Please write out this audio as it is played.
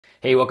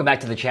Hey, welcome back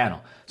to the channel.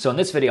 So in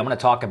this video, I'm going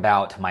to talk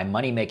about my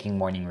money-making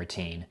morning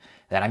routine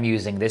that I'm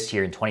using this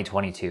year in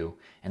 2022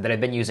 and that I've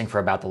been using for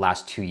about the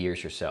last 2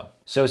 years or so.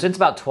 So since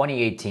about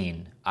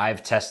 2018,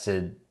 I've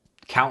tested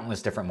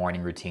countless different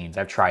morning routines.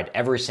 I've tried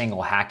every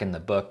single hack in the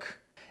book.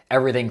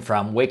 Everything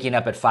from waking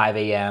up at 5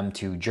 a.m.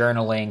 to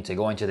journaling, to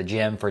going to the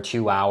gym for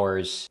 2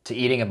 hours, to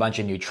eating a bunch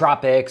of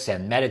nootropics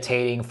and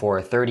meditating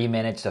for 30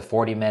 minutes to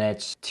 40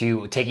 minutes,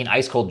 to taking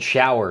ice cold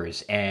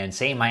showers and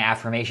saying my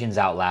affirmations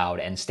out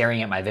loud and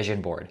staring at my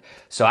vision board.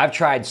 So I've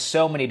tried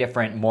so many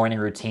different morning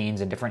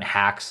routines and different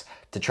hacks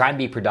to try and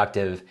be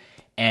productive,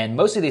 and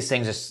most of these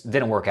things just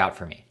didn't work out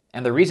for me.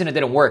 And the reason it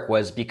didn't work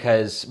was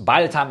because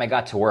by the time I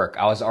got to work,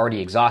 I was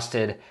already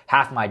exhausted,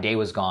 half my day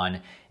was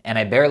gone, and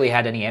I barely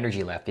had any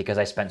energy left because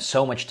I spent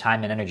so much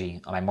time and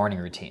energy on my morning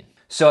routine.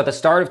 So at the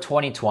start of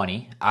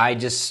 2020, I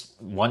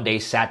just one day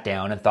sat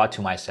down and thought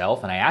to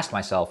myself, and I asked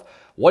myself,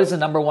 what is the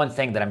number one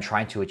thing that I'm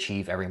trying to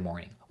achieve every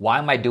morning? Why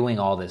am I doing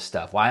all this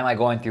stuff? Why am I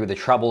going through the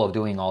trouble of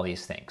doing all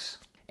these things?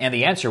 And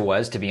the answer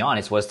was, to be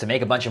honest, was to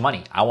make a bunch of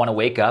money. I want to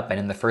wake up and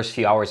in the first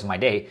few hours of my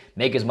day,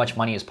 make as much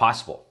money as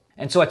possible.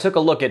 And so I took a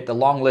look at the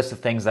long list of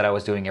things that I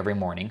was doing every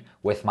morning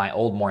with my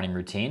old morning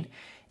routine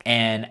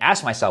and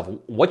asked myself,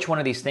 which one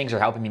of these things are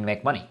helping me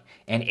make money?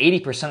 And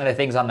 80% of the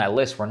things on that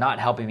list were not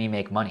helping me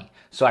make money.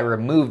 So I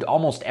removed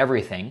almost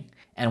everything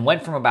and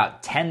went from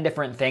about 10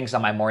 different things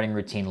on my morning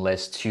routine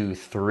list to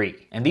 3.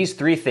 And these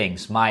 3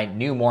 things, my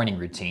new morning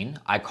routine,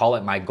 I call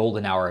it my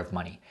golden hour of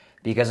money.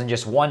 Because in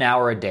just 1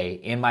 hour a day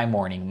in my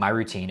morning, my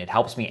routine, it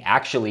helps me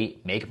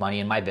actually make money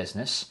in my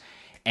business.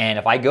 And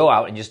if I go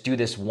out and just do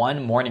this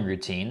one morning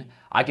routine,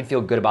 I can feel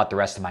good about the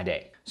rest of my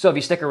day. So if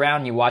you stick around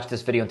and you watch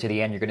this video until the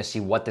end, you're going to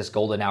see what this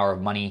golden hour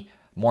of money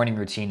morning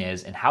routine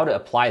is and how to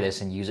apply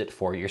this and use it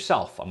for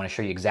yourself. I'm going to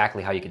show you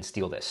exactly how you can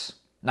steal this.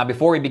 Now,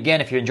 before we begin,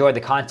 if you enjoyed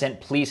the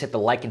content, please hit the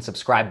like and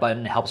subscribe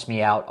button. It helps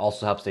me out,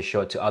 also helps to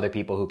show it to other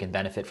people who can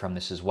benefit from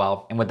this as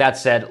well. And with that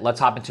said, let's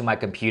hop into my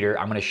computer.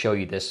 I'm going to show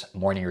you this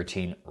morning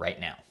routine right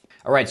now.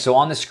 All right, so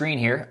on the screen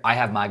here, I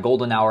have my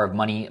golden hour of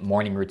money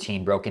morning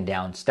routine broken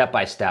down step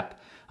by step.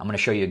 I'm going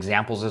to show you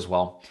examples as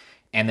well.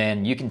 And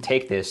then you can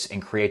take this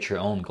and create your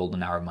own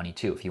golden hour of money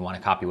too if you want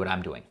to copy what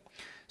I'm doing.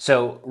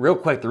 So real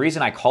quick, the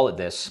reason I call it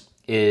this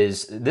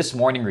is this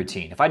morning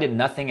routine. If I did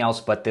nothing else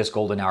but this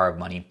golden hour of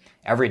money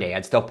every day,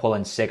 I'd still pull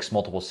in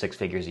multiple six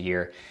figures a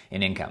year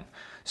in income.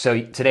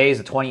 So today is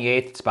the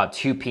 28th. It's about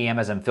 2 p.m.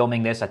 as I'm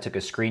filming this. I took a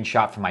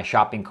screenshot from my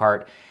shopping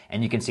cart,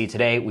 and you can see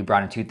today we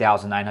brought in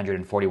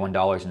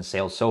 $2,941 in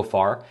sales so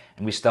far,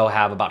 and we still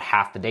have about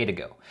half the day to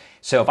go.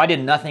 So if I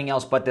did nothing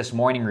else but this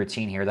morning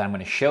routine here that I'm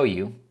going to show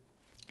you,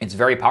 it's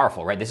very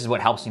powerful, right? This is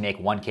what helps me make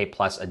 1K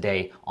plus a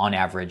day on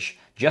average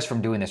just from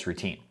doing this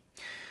routine.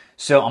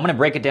 So I'm going to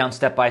break it down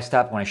step by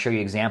step. I'm going to show you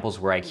examples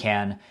where I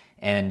can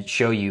and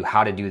show you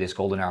how to do this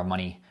golden hour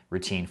money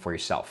routine for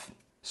yourself.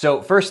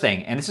 So first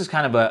thing, and this is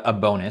kind of a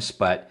bonus,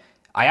 but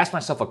I ask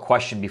myself a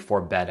question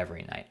before bed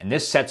every night, and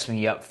this sets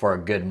me up for a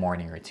good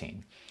morning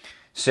routine.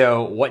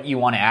 So what you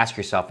want to ask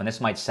yourself, and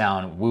this might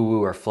sound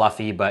woo-woo or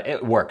fluffy, but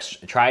it works.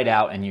 Try it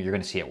out and you're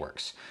going to see it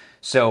works.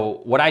 So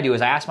what I do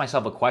is I ask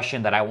myself a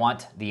question that I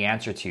want the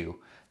answer to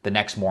the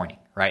next morning,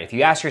 right? If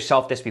you ask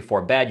yourself this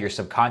before bed, your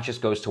subconscious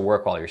goes to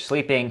work while you're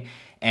sleeping,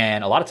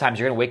 and a lot of times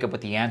you're going to wake up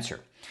with the answer.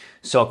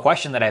 So a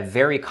question that I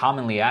very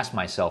commonly ask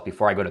myself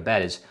before I go to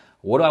bed is,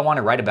 what do I want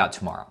to write about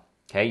tomorrow?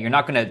 Okay, you're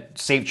not going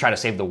to try to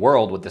save the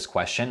world with this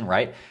question,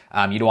 right?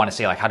 You don't want to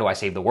say like, how do I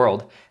save the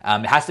world?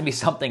 It has to be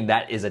something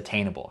that is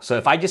attainable. So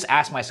if I just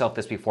ask myself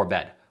this before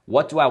bed,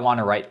 what do I want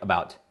to write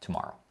about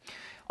tomorrow?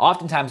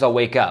 Oftentimes I'll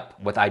wake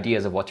up with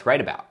ideas of what to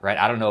write about, right?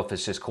 I don't know if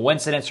it's just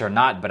coincidence or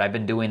not, but I've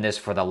been doing this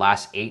for the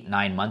last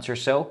 8-9 months or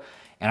so,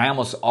 and I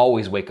almost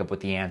always wake up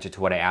with the answer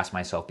to what I ask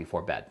myself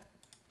before bed.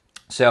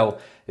 So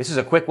this is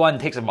a quick one.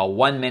 It takes about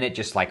 1 minute,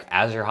 just like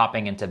as you're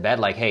hopping into bed,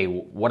 like, hey,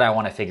 what do I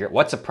want to figure?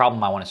 What's a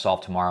problem I want to solve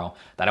tomorrow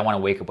that I want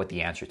to wake up with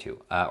the answer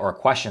to, or a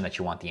question that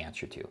you want the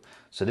answer to?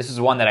 So this is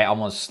one that I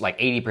almost like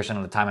 80%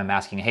 of the time I'm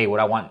asking, hey, what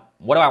do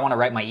I want to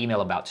write my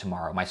email about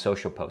tomorrow, my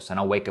social post, and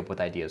I'll wake up with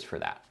ideas for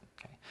that.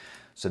 Okay.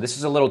 So this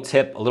is a little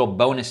tip, a little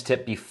bonus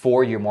tip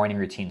before your morning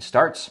routine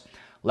starts.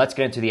 Let's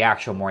get into the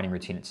actual morning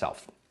routine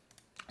itself.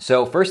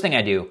 So first thing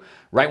I do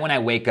right when I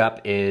wake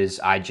up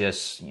is I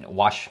just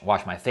wash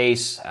my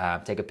face,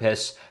 take a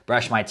piss,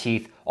 brush my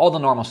teeth, all the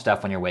normal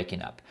stuff when you're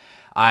waking up.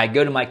 I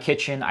go to my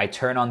kitchen, I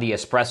turn on the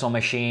espresso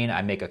machine,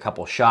 I make a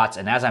couple shots,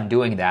 and as I'm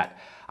doing that,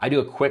 I do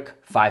a quick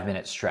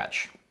 5-minute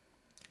stretch.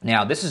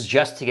 Now, this is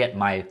just to get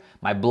my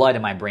blood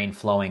and my brain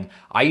flowing.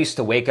 I used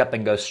to wake up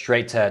and go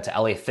straight to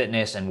LA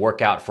Fitness and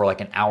work out for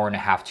like an hour and a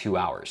half, 2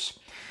 hours.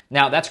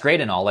 Now, that's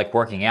great and all, like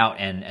working out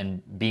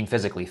and being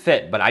physically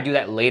fit, but I do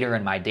that later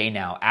in my day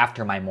now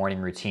after my morning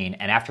routine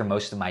and after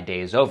most of my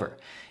day is over.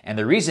 And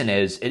the reason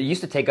is it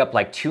used to take up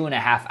like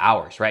 2.5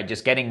 hours, right?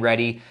 Just getting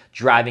ready,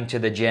 driving to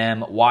the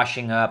gym,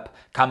 washing up,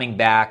 coming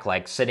back,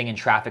 like sitting in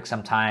traffic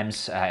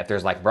sometimes, if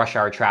there's like rush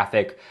hour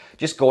traffic,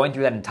 just going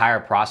through that entire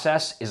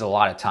process is a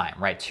lot of time,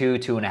 right?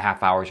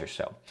 2.5 hours or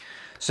so.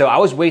 So I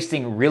was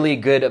wasting really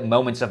good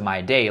moments of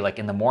my day. Like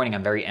in the morning,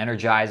 I'm very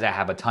energized. I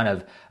have a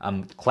ton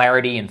of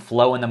clarity and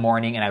flow in the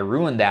morning, and I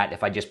ruined that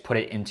if I just put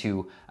it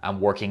into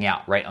working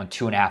out, right, on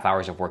 2.5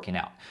 hours of working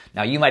out.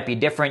 Now, you might be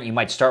different. You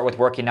might start with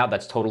working out.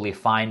 That's totally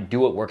fine. Do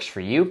what works for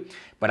you.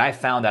 But I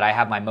found that I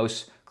have my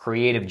most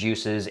creative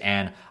juices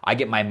and I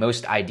get my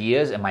most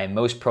ideas and my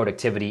most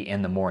productivity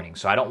in the morning.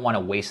 So I don't want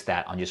to waste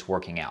that on just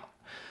working out.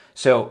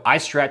 So I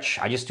stretch.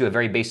 I just do a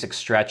very basic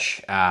stretch,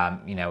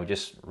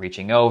 just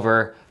reaching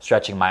over,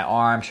 stretching my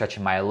arms,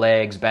 stretching my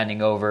legs,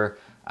 bending over,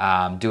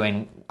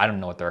 doing, I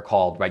don't know what they're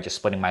called, right? Just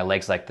splitting my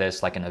legs like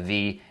this, like in a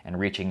V, and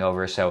reaching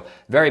over. So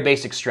very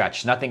basic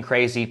stretch, nothing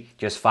crazy,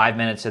 just 5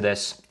 minutes of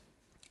this.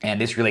 And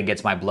this really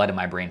gets my blood and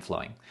my brain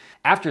flowing.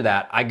 After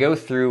that, I go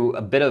through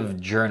a bit of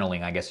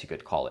journaling, I guess you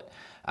could call it.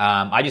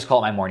 I just call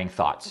it my morning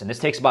thoughts. And this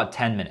takes about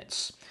 10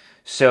 minutes.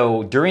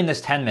 So during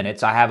this 10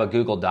 minutes, I have a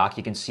Google Doc.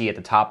 You can see at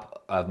the top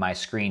of my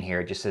screen here,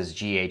 it just says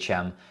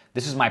GHM.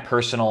 This is my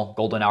personal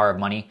golden hour of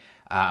money.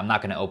 I'm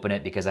not going to open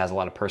it because it has a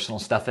lot of personal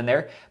stuff in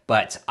there,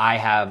 but I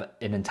have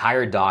an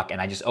entire doc and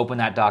I just open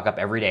that doc up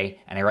every day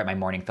and I write my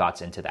morning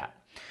thoughts into that.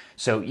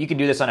 So you can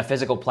do this on a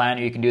physical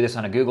planner, you can do this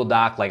on a Google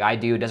Doc like I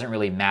do, it doesn't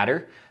really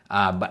matter,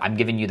 but I'm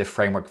giving you the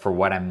framework for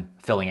what I'm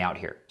filling out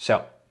here.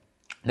 So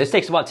this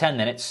takes about 10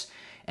 minutes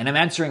and I'm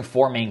answering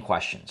 4 main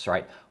questions,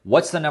 right?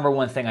 What's the number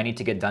one thing I need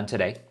to get done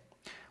today?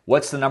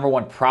 What's the number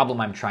one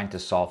problem I'm trying to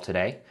solve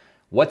today?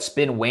 What's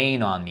been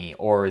weighing on me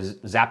or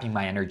zapping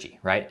my energy,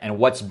 right? And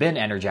what's been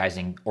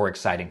energizing or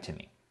exciting to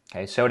me?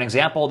 Okay, so an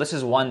example, this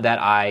is one that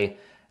I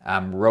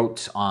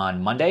wrote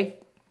on Monday.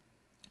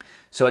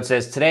 So it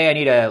says, today I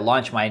need to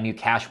launch my new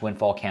Cash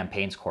Windfall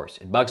Campaigns course.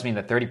 It bugs me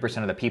that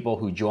 30% of the people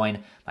who join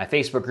my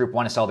Facebook group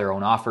want to sell their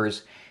own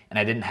offers and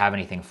I didn't have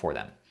anything for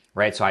them,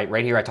 right? So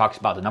right here I talked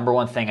about the number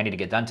one thing I need to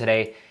get done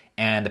today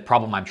and the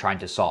problem I'm trying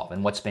to solve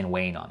and what's been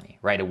weighing on me,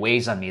 right? It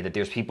weighs on me that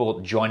there's people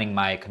joining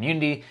my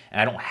community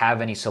and I don't have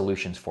any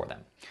solutions for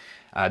them.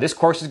 This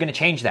course is going to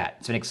change that.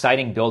 It's been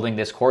exciting building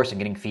this course and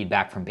getting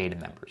feedback from beta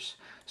members.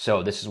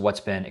 So this is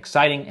what's been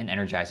exciting and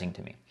energizing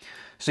to me.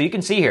 So you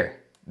can see here,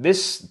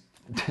 this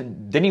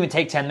didn't even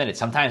take 10 minutes.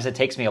 Sometimes it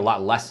takes me a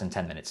lot less than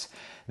 10 minutes.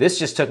 This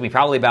just took me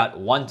probably about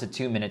 1 to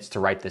 2 minutes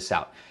to write this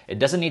out. It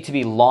doesn't need to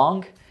be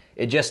long.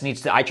 It just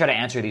needs to, I try to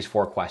answer these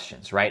 4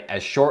 questions, right?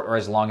 As short or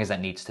as long as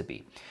that needs to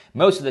be.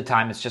 Most of the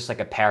time, it's just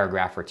like a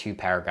paragraph or 2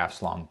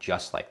 paragraphs long,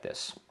 just like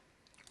this.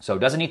 So it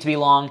doesn't need to be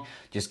long,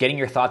 just getting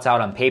your thoughts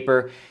out on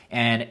paper.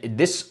 And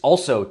this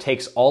also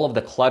takes all of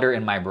the clutter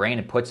in my brain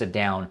and puts it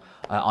down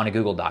on a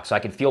Google Doc so I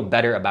can feel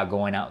better about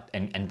going out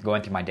and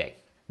going through my day.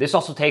 This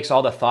also takes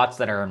all the thoughts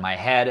that are in my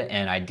head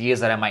and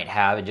ideas that I might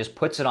have and just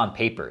puts it on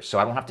paper so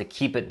I don't have to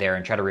keep it there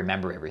and try to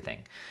remember everything.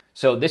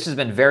 So this has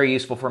been very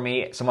useful for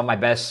me. Some of my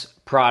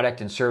best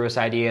product and service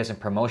ideas and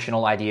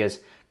promotional ideas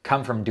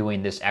come from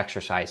doing this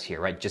exercise here,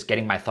 right? Just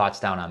getting my thoughts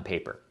down on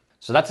paper.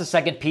 So that's the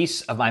second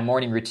piece of my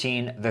morning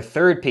routine. The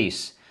third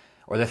piece,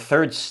 or the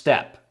third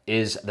step,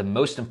 is the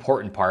most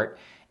important part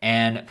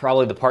and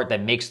probably the part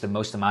that makes the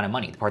most amount of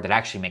money, the part that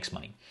actually makes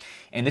money.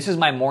 And this is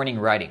my morning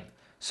writing.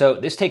 So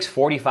this takes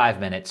 45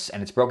 minutes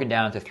and it's broken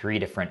down into 3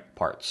 different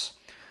parts.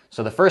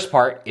 So the first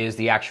part is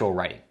the actual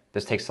writing.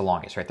 This takes the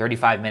longest, right?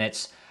 35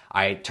 minutes.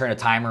 I turn a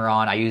timer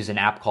on. I use an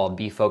app called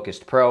Be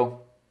Focused Pro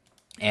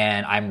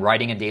and I'm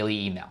writing a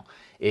daily email.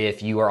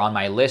 If you are on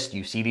my list,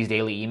 you see these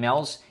daily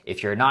emails.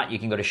 If you're not, you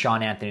can go to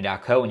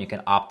SeanAnthony.co and you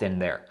can opt in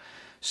there.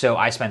 So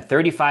I spend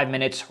 35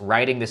 minutes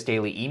writing this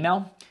daily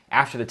email.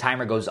 After the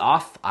timer goes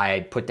off, I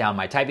put down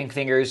my typing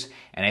fingers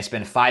and I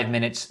spend 5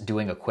 minutes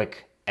doing a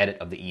quick edit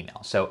of the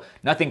email. So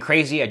nothing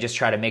crazy. I just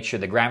try to make sure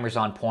the grammar's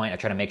on point. I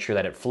try to make sure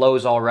that it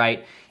flows all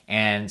right.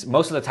 And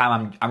most of the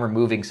time I'm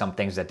removing some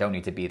things that don't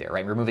need to be there,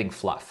 right? Removing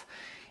fluff.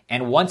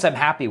 And once I'm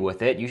happy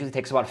with it, usually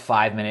takes about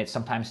 5 minutes,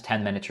 sometimes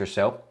 10 minutes or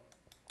so,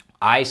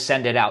 I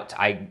send it out.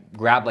 I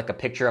grab like a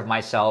picture of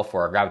myself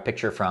or I grab a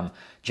picture from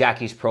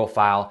Jackie's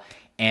profile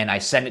and I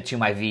send it to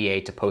my VA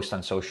to post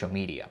on social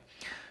media.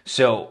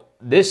 So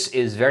this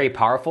is very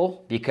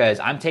powerful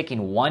because I'm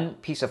taking one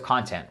piece of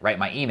content, right,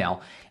 my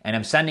email, and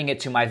I'm sending it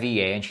to my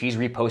VA and she's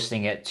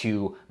reposting it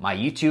to my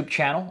YouTube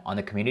channel on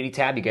the community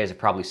tab. You guys have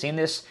probably seen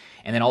this.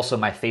 And then also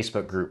my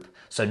Facebook group.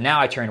 So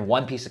now I turn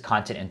one piece of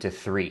content into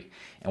 3.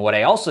 And what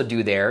I also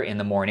do there in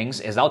the mornings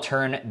is I'll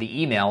turn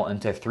the email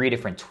into 3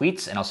 different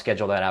tweets and I'll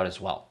schedule that out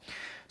as well.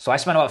 So I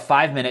spend about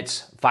 5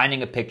 minutes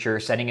finding a picture,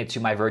 sending it to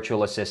my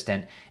virtual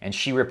assistant, and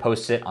she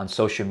reposts it on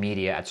social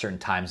media at certain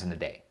times in the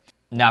day.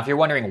 Now, if you're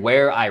wondering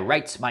where I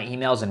write my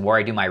emails and where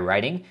I do my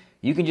writing,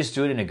 you can just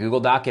do it in a Google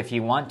Doc if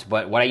you want,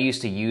 but what I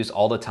used to use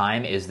all the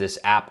time is this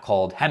app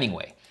called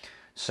Hemingway.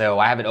 So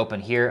I have it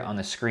open here on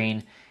the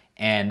screen,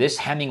 and this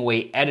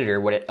Hemingway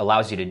editor, what it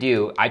allows you to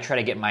do, I try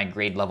to get my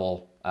grade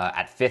level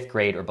at 5th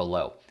grade or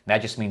below. That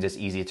just means it's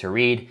easy to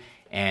read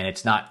and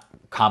it's not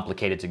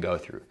complicated to go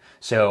through.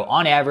 So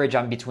on average,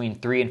 I'm between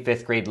 3 and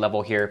 5th grade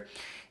level here.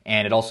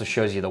 And it also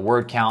shows you the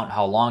word count,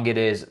 how long it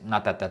is.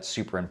 Not that that's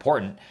super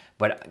important,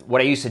 but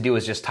what I used to do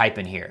is just type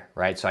in here,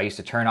 right? So I used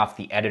to turn off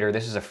the editor.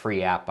 This is a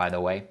free app, by the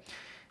way.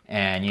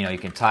 And you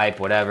can type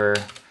whatever.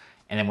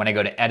 And then when I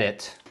go to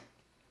edit,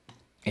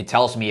 it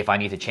tells me if I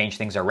need to change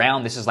things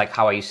around. This is like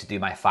how I used to do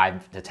my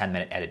 5 to 10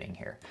 minute editing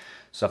here.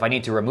 So if I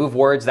need to remove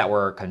words that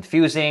were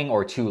confusing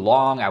or too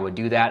long, I would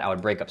do that. I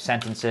would break up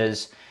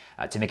sentences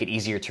to make it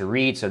easier to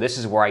read. So this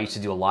is where I used to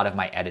do a lot of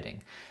my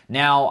editing.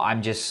 Now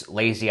I'm just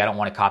lazy. I don't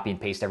want to copy and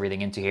paste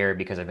everything into here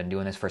because I've been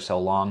doing this for so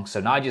long.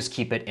 So now I just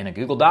keep it in a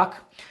Google Doc,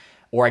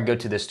 or I go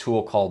to this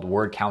tool called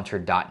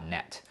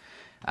wordcounter.net.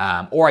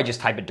 Or I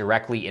just type it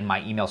directly in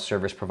my email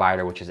service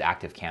provider, which is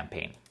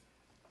ActiveCampaign.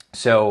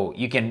 So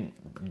you can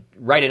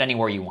write it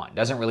anywhere you want.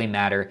 Doesn't really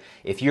matter.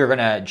 If you're going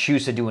to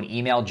choose to do an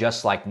email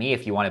just like me,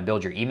 if you want to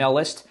build your email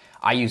list,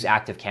 I use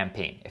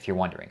ActiveCampaign, if you're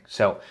wondering.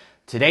 So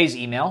today's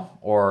email,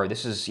 or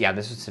this is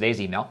today's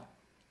email.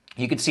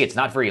 You can see it's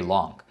not very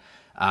long.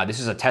 This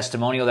is a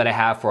testimonial that I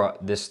have for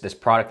this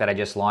product that I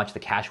just launched, the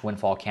Cash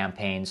Windfall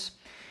campaigns.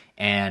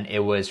 And it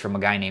was from a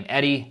guy named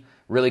Eddie,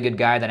 really good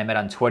guy that I met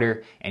on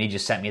Twitter, and he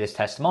just sent me this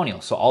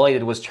testimonial. So all I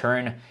did was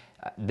turn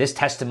this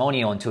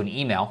testimonial into an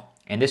email.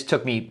 And this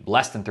took me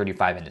less than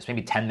 35 minutes,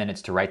 maybe 10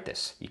 minutes to write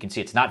this. You can see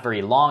it's not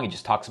very long. He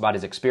just talks about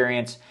his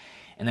experience.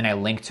 And then I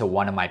link to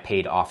one of my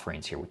paid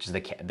offerings here, which is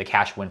the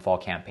Cash Windfall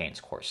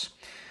Campaigns course.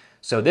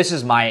 So this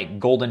is my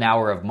golden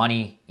hour of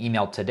money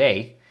email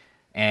today.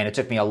 And it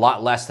took me a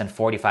lot less than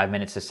 45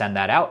 minutes to send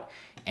that out.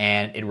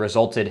 And it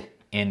resulted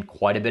in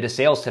quite a bit of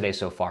sales today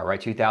so far, right?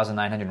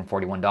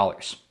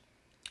 $2,941.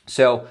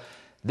 So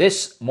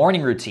this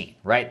morning routine,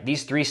 right?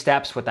 These 3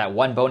 steps with that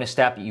one bonus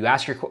step, you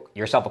ask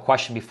yourself a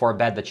question before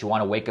bed that you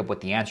want to wake up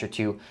with the answer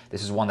to.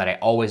 This is one that I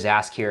always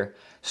ask here.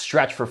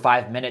 Stretch for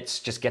 5 minutes,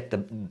 just get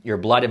your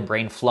blood and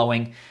brain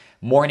flowing.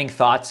 Morning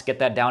thoughts, get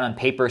that down on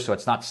paper so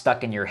it's not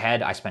stuck in your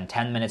head. I spend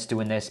 10 minutes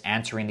doing this,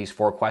 answering these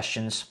 4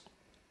 questions.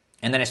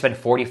 And then I spend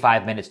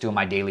 45 minutes doing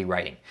my daily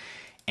writing.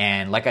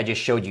 And like I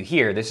just showed you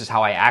here, this is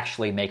how I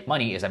actually make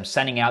money, is I'm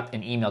sending out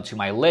an email to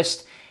my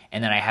list,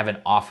 and then I have an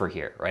offer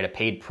here, right? A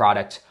paid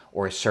product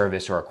or a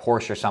service or a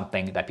course or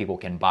something that people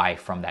can buy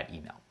from that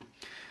email.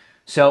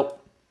 So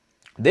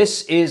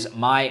this is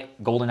my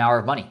golden hour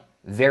of money.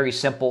 Very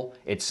simple.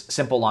 It's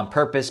simple on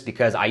purpose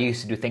because I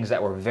used to do things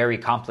that were very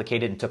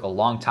complicated and took a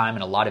long time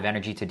and a lot of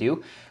energy to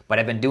do. But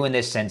I've been doing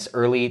this since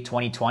early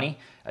 2020,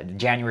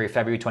 January,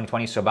 February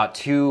 2020. So about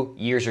 2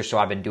 years or so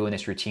I've been doing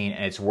this routine,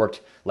 and it's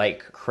worked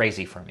like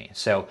crazy for me.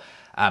 So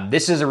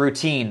this is a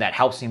routine that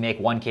helps me make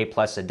 1K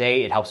plus a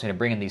day. It helps me to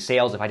bring in these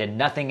sales. If I did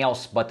nothing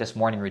else but this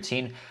morning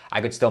routine,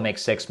 I could still make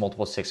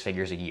multiple six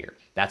figures a year.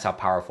 That's how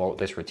powerful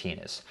this routine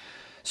is.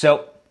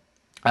 So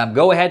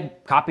go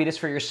ahead, copy this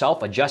for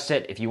yourself, adjust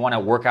it. If you want to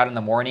work out in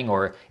the morning,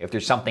 or if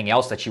there's something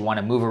else that you want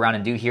to move around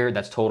and do here,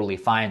 that's totally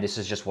fine. This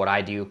is just what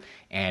I do.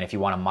 And if you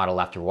want to model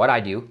after what I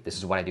do, this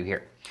is what I do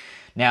here.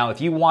 Now, if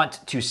you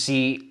want to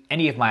see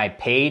any of my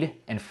paid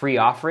and free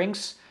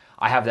offerings,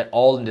 I have that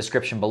all in the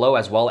description below,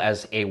 as well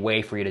as a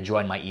way for you to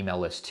join my email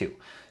list too.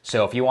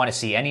 So if you want to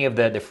see any of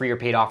the free or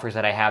paid offers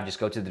that I have, just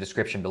go to the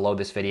description below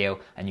this video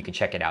and you can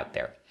check it out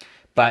there.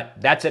 But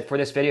that's it for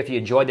this video. If you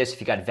enjoyed this,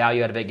 if you got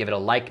value out of it, give it a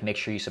like. Make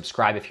sure you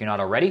subscribe if you're not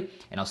already,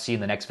 and I'll see you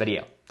in the next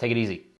video. Take it easy.